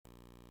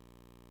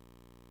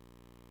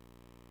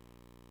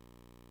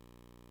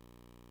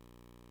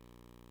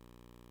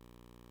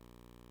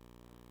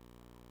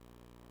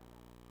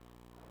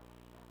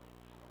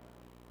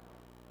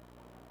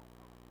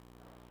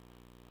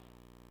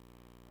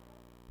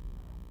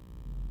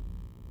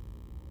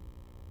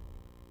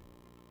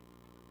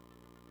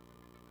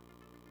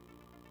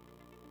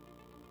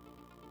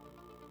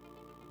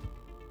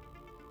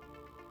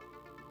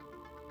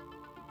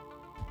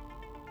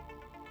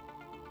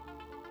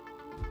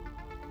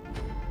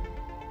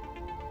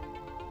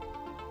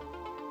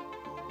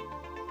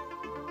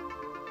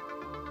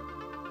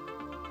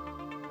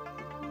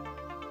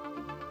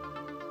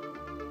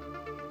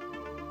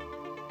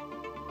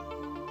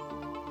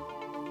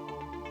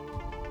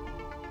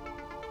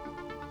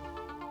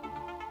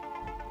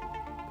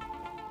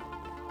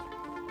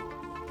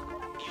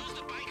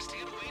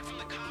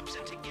cops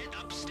and to get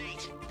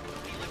upstate.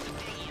 You left the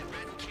dinghy at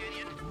Red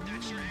Canyon.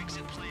 That's your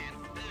exit plan.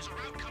 There's a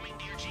route coming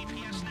to your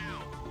GPS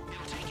now.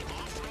 It'll take you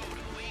off-road,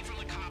 away from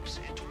the cops,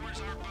 and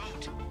towards our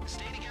boat.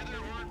 Stay together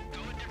or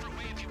go a different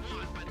way if you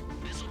want, but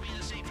this will be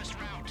the safest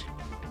route.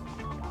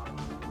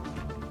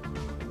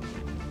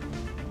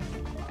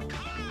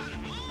 Come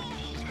on,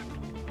 move!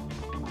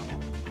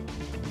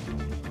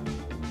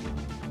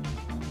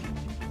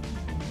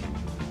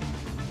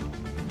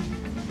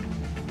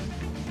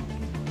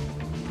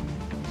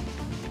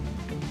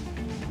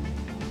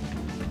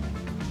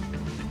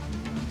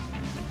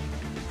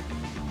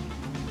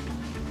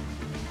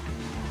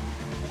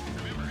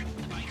 Remember,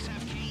 the bikes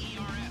have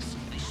KERS.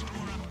 They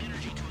store up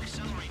energy to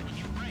accelerate when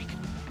you brake.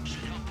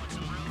 Should help put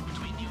some road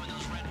between you and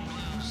those red and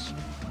blues.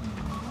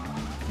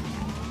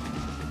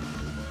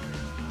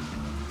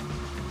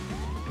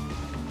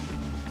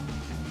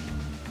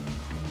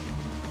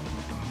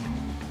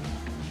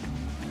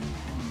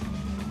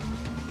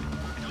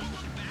 Don't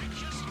look back,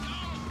 just go!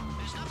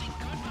 There's nothing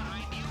good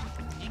behind you.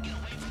 You get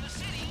away from the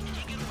city, and you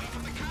get away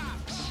from the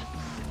cops.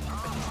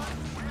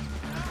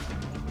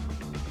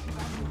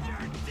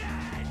 You're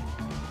dead!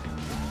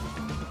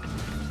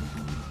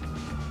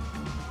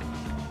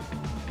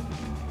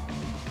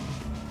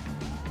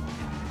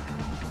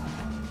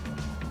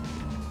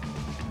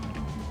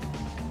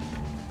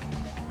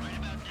 Right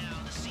about now,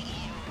 the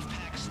CEO of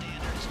PAC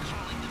Standard is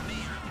calling the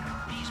mayor.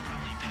 He's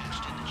probably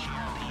patched in the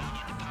chair of the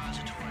Union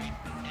Depository,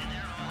 and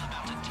they're all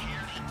about to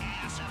tear the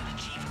ass out of the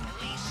chief of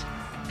police.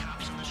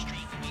 Cops on the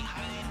street will be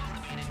highly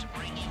motivated to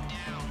bring you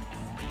down.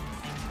 But you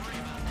don't need to worry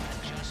about that.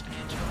 Just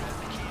enter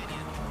the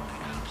canyon.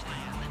 I got a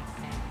plan.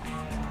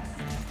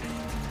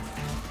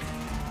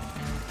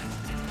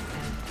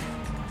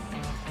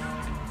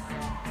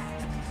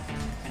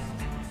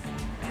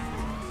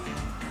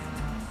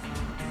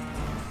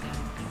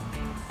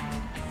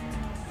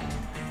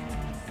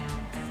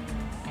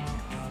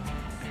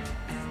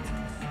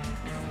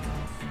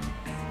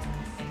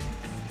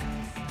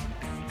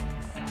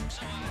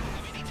 So,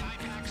 have any dye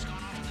packs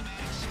gone off in the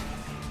bags?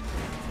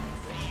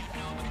 You'd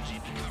know because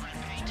you'd be covered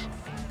in paint.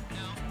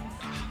 No?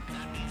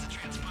 That means the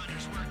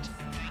transponders worked.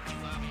 Thank you,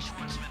 Avi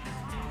Schwartzman.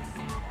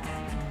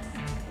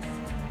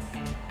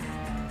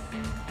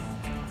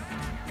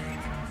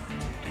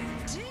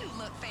 Do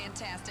look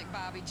fantastic,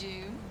 Bobby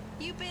June.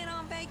 You been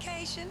on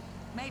vacation?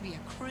 Maybe a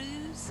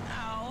cruise?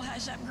 Oh,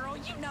 hush up, girl.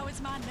 You know it's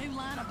my new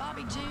line of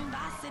Bobby June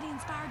Vice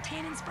City-inspired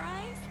tanning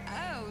sprays.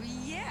 Oh,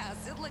 yes.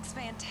 It looks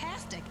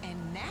fantastic and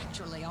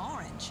naturally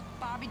orange.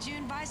 Bobby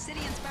June Vice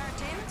City-inspired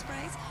tanning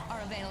sprays are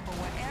available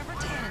wherever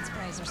tanning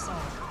sprays are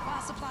sold,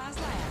 while supplies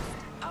last.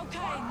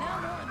 Okay, no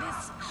more of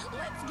this.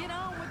 Let's get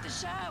on with the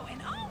show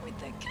and on with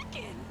the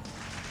cooking.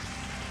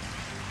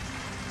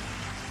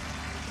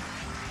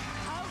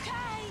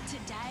 Okay,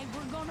 today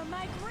we're gonna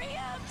make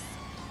ribs.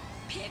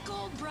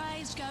 Pickled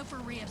braised gopher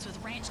ribs with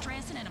ranch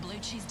dressing and a blue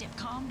cheese dip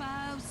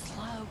combo.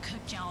 Slow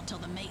cooked, y'all, until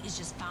the meat is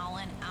just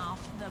falling off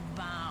the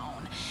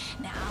bone.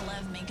 Now, I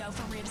love me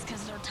gopher ribs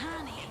because they're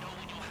tiny. You know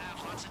when you'll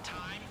have lots of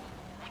time?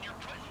 When you're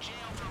put in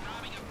jail for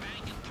robbing a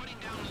bank and putting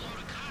down a load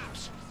of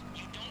cops.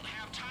 You don't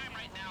have time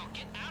right now.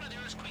 Get out of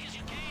there as quick as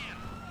you can.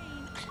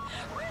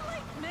 Really?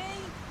 Me?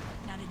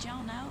 Now, did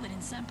y'all know that in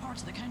some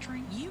parts of the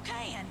country, you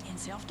can, in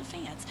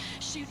self-defense,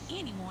 shoot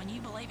anyone you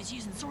believe is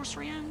using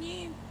sorcery on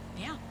you?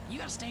 Yeah, you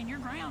gotta stand your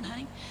ground,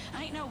 honey.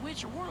 Ain't no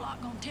witch or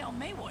warlock gonna tell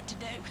me what to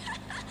do.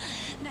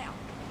 Now,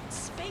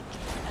 speaking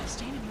of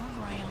standing your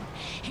ground,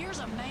 here's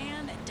a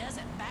man that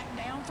doesn't back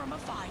down from a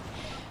fight.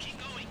 Keep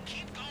going,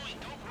 keep going.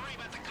 Don't worry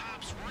about the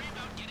cops. Worry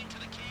about getting to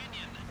the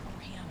canyon.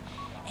 Him.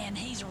 And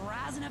he's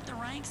rising up the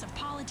ranks of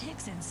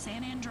politics in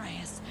San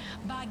Andreas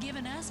by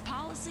giving us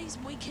policies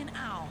we can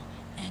all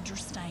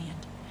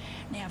understand.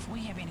 Now, if we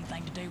have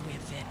anything to do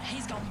with it,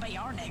 he's gonna be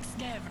our next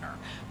governor.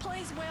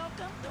 Please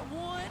welcome the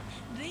one,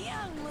 the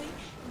only,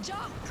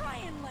 Jock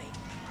Cranley.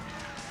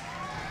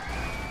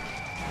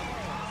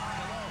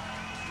 Hello.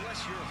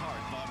 Bless your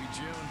heart, Bobby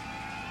June.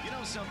 You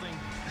know something?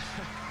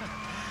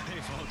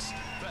 Hey, folks.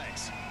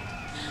 Thanks.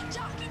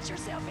 Jock, get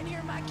yourself in here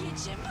in my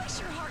kitchen.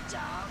 Bless your heart,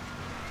 Jock.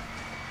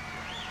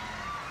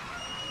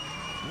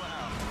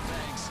 Wow,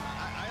 thanks.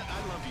 I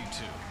love you,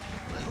 too.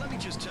 Let me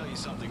just tell you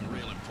something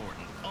real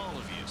important. All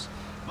of yous.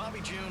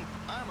 Bobby June,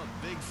 I'm a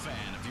big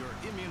fan of your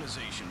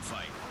immunization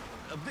fight.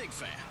 A big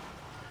fan.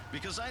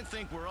 Because I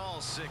think we're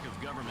all sick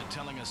of government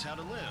telling us how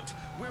to live,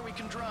 where we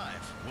can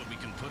drive, what we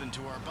can put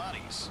into our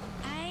bodies.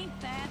 Ain't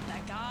that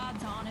the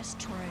God's honest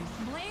truth?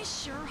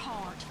 Bless your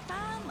heart.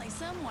 Finally,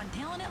 someone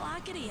telling it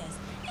like it is.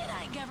 It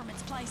ain't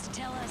government's place to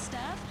tell us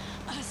stuff,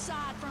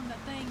 aside from the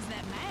things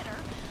that matter,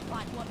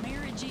 like what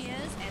marriage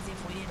is, as if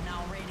we didn't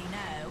already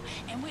know,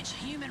 and which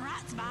human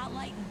rights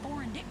violating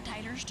foreign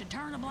dictators to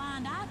turn a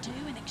blind eye to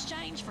in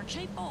exchange for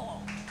cheap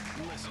oil.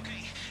 Listen.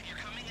 Okay, you're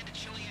coming into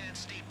Chiliad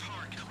State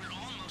Park. We're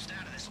almost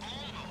out of this.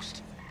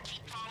 Almost.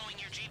 Keep following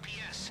your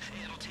GPS.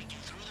 It'll take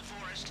you through the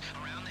forest,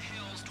 around the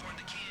hills, toward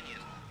the canyon.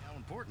 How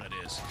important it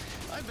is.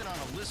 I've been on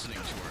a listening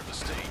tour of the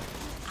state.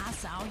 I I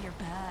saw your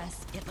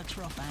bus. It looks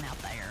real fun out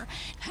there.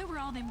 Who were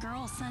all them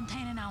girls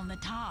suntanning on the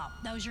top?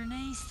 Those your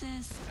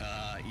nieces?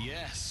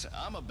 Yes.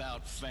 I'm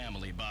about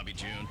family, Bobby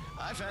June.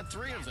 I've had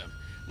 3 of them.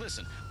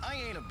 Listen, I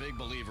ain't a big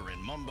believer in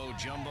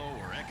mumbo-jumbo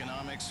or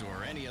economics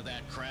or any of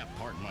that crap,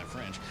 pardon my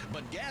French,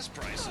 but gas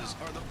prices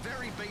are the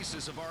very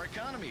basis of our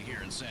economy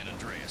here in San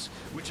Andreas,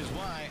 which is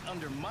why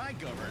under my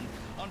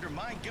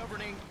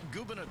governing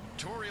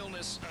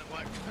gubernatorialness,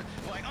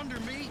 why under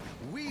me,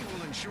 we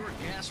will ensure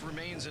gas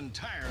remains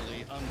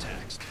entirely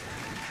untaxed.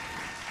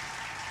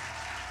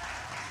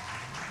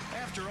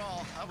 After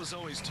all, I was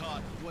always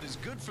taught what is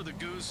good for the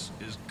goose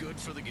is good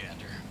for the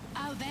gander.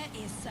 Oh, that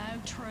is so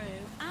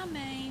true. I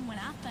mean, when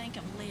I think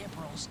of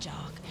liberals,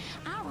 Jock,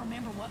 I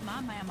remember what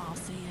my mama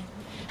said.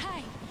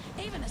 Hey,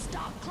 even a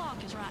stock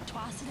clock is right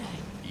twice a day.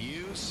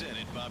 You said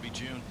it, Bobby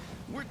June.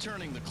 We're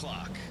turning the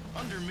clock.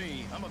 Under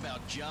me, I'm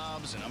about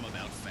jobs and I'm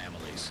about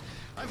families.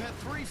 I've had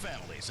 3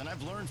 families, and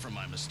I've learned from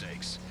my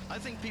mistakes. I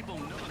think people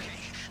know... Okay,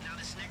 now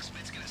this next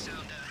bit's gonna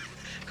sound,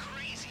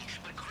 crazy,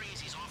 but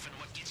crazy's often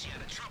what gets you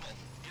out of trouble.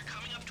 You're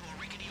coming up to a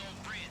rickety old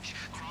bridge.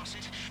 Cross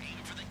it, aim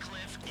for the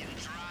cliff, and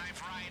drive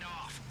right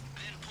off.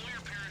 Then pull your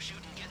parachute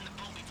and get in the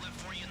boat we've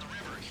left for you in the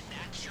river.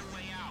 That's your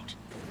way out.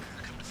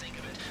 Come to think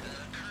of it,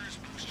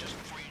 Kerr's boost just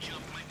before you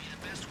jump might be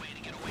the best way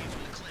to get away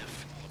from the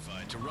cliff.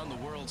 To run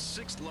the world's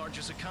 6th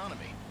largest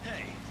economy.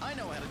 Hey, I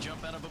know how to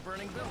jump out of a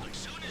burning building.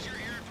 Soon as you're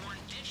airborne,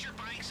 ditch your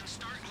bikes and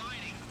start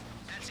gliding.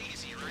 That's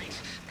easy, right?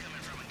 Coming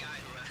from a guy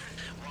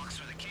who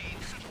walks with a cane.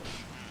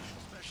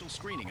 Special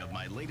screening of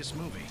my latest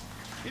movie.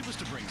 It was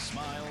to bring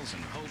smiles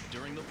and hope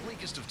during the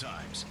bleakest of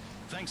times.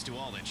 Thanks to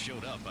all that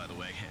showed up, by the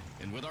way.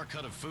 And with our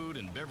cut of food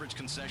and beverage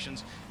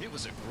concessions, it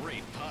was a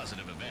great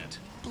positive event.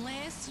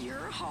 Bless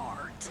your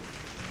heart.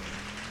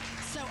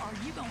 So are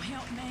you gonna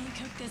help me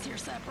cook this here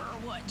supper or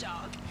what,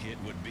 Jock? It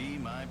would be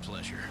my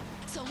pleasure.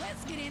 So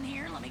let's get in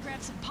here and let me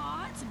grab some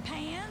pots and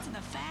pans and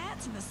the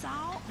fats and the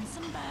salt and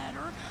some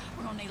butter.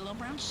 We're gonna need a little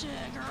brown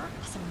sugar,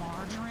 some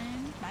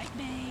margarine, baked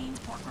beans,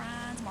 pork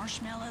rinds,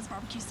 marshmallows,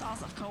 barbecue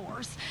sauce, of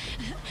course.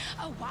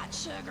 Oh, white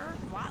sugar,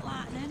 white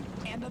lightning,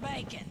 and the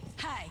bacon.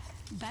 Hey,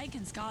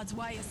 bacon's God's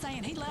way of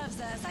saying he loves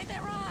us, ain't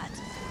that right?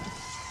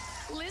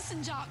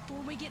 Listen, Jock,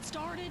 before we get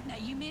started, now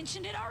you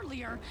mentioned it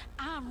earlier,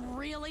 I'm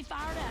really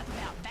fired up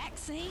about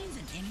vaccines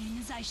and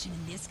immunization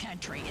in this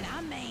country. And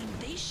I mean,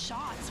 these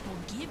shots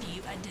will give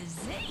you a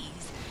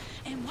disease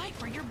and wait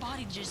for your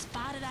body to just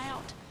fight it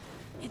out.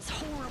 It's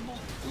horrible.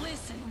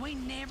 Listen, we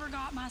never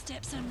got my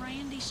stepson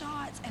Randy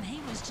shots, and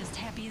he was just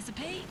happy as a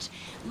peach,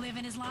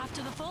 living his life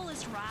to the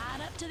fullest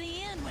right up to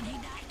the end when he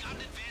died. Got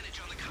an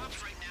advantage on the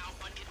cops right now,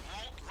 but it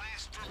won't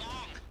last for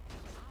long.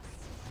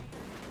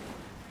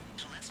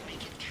 So let's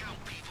make it count,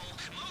 people.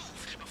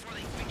 Move before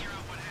they figure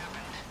out what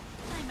happened.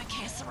 Name a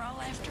casserole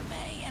after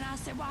me. And I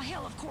said, why,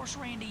 hell, of course,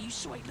 Randy, you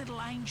sweet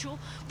little angel.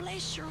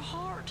 Bless your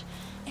heart.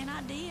 And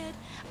I did.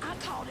 I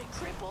called it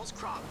Cripple's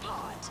Crock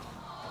Pot.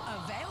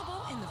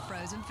 Available in the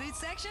frozen food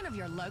section of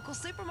your local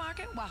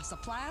supermarket while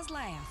supplies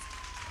last.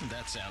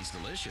 That sounds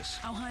delicious.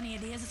 Oh, honey,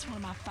 it is. It's one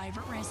of my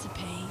favorite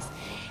recipes.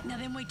 Now,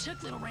 then we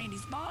took little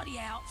Randy's body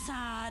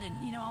outside and,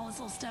 you know, all his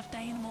little stuffed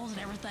animals and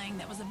everything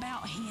that was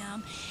about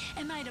him,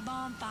 and made a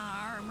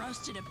bonfire and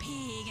roasted a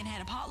pig and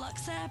had a potluck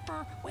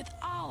supper with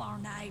all our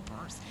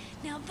neighbors.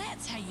 Now,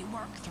 that's how you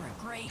work through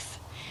grief.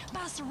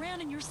 By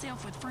surrounding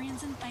yourself with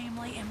friends and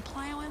family and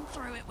plowing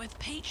through it with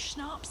peach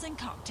schnapps and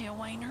cocktail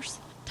wieners,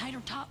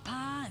 tater tot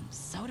pie and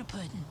soda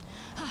pudding.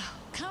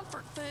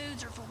 Comfort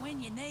foods are for when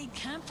you need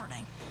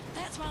comforting.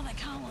 That's why they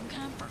call them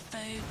comfort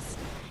foods.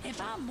 If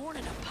I'm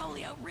mourning a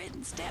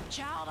polio-ridden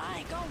stepchild, I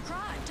ain't gonna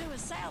cry into a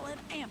salad,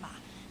 am I?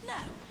 No.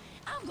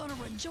 I'm gonna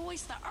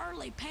rejoice the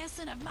early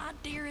passing of my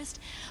dearest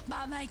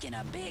by making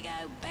a big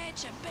old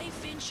batch of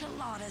beef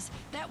enchiladas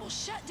that will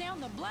shut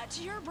down the blood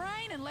to your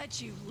brain and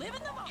let you live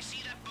in the moment. You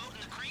see that boat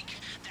in the creek?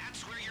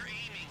 That's where you're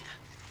aiming.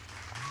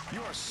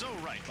 You are so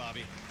right,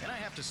 Bobby. And I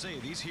have to say,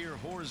 these here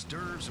whores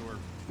d'oeuvres or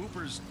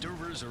hoopers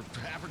d'oeuvres or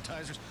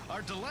advertisers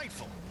are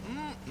delightful.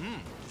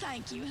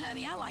 Thank you,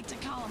 honey. I like to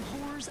call them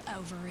whores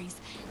ovaries.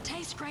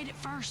 Tastes great at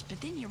first, but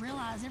then you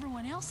realize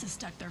everyone else has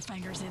stuck their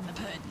fingers in the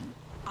pudding.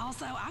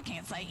 Also, I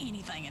can't say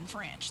anything in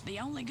French. The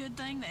only good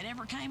thing that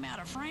ever came out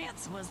of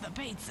France was the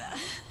pizza.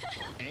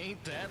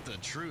 Ain't that the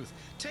truth?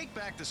 Take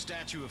back the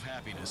Statue of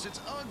Happiness. It's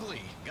ugly.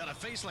 Got a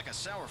face like a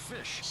sour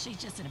fish. She's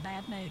just in a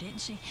bad mood,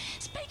 isn't she?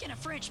 Speaking of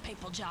French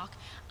people, Jock,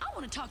 I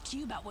want to talk to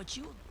you about what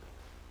you...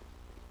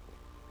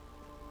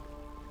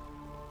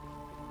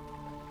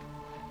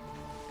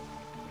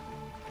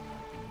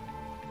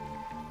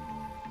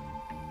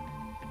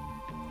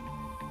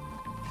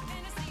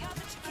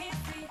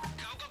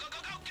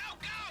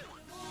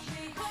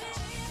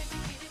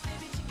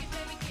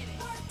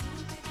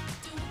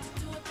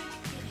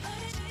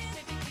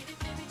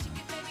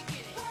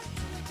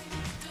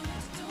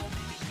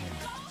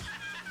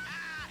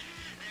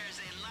 There's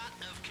a lot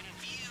of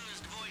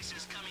confused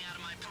voices coming out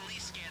of my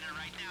police scanner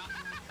right now.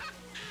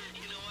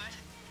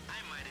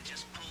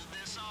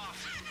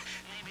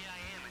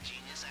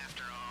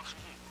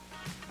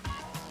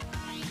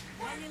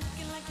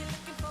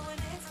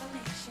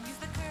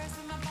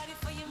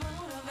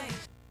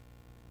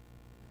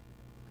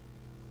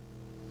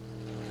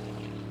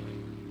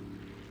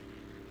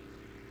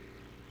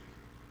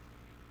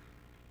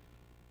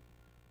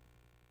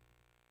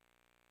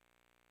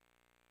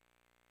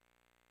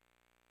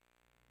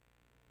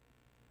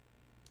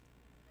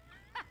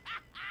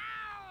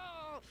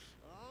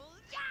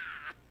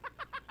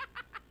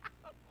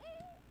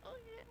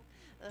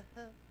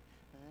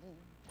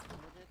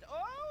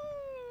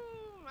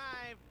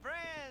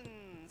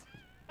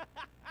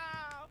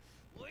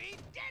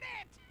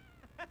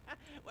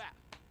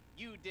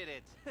 did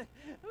it.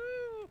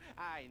 Woo!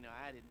 I know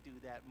I didn't do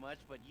that much,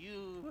 but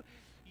you.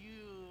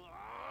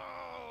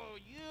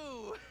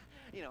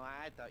 You know,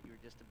 I thought you were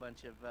just a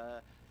bunch of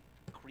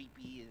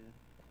creepy and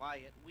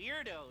quiet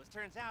weirdos.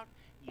 Turns out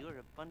you're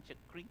a bunch of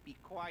creepy,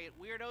 quiet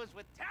weirdos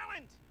with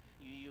talent.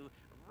 You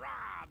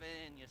rob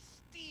and you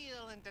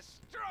steal and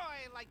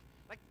destroy like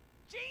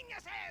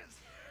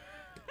geniuses.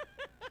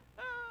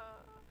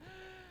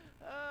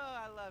 Oh,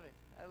 I love it.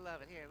 I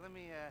love it. Here, let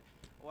me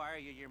wire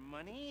you your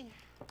money.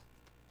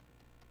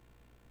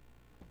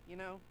 You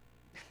know,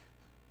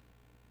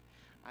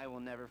 I will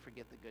never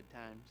forget the good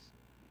times.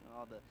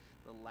 All the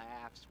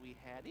laughs we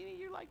had. You know,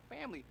 you're like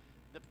family.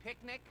 The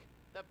picnic,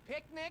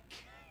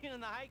 you know,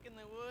 the hike in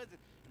the woods, and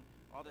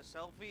all the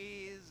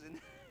selfies, and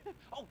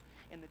oh,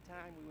 and the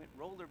time we went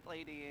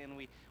rollerblading, and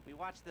we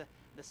watched the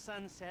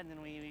sunset,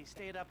 and we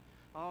stayed up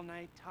all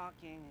night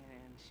talking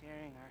and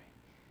sharing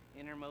our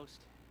innermost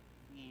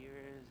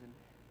fears, and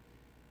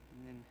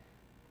then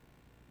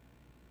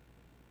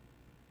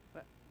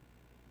what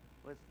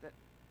was that?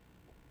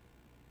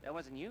 That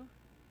wasn't you?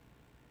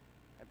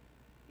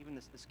 Even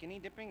the skinny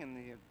dipping and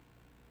the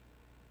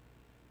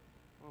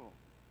oh.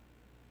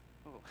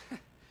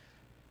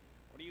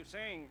 What are you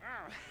saying?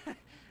 Oh.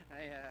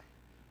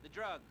 The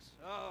drugs.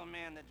 Oh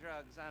man, the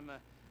drugs. I am a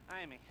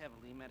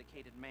heavily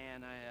medicated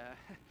man.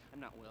 I'm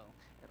not well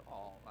at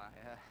all.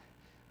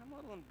 I'm a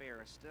little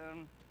embarrassed.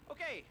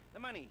 Okay, the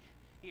money.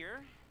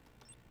 Here.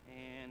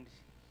 And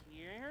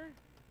here.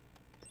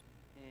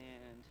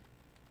 And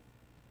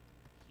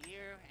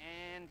here.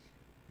 And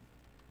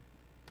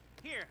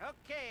here.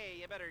 Okay,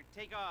 you better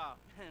take off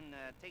and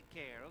take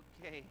care.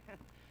 Okay.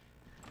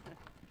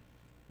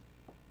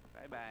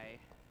 Bye-bye.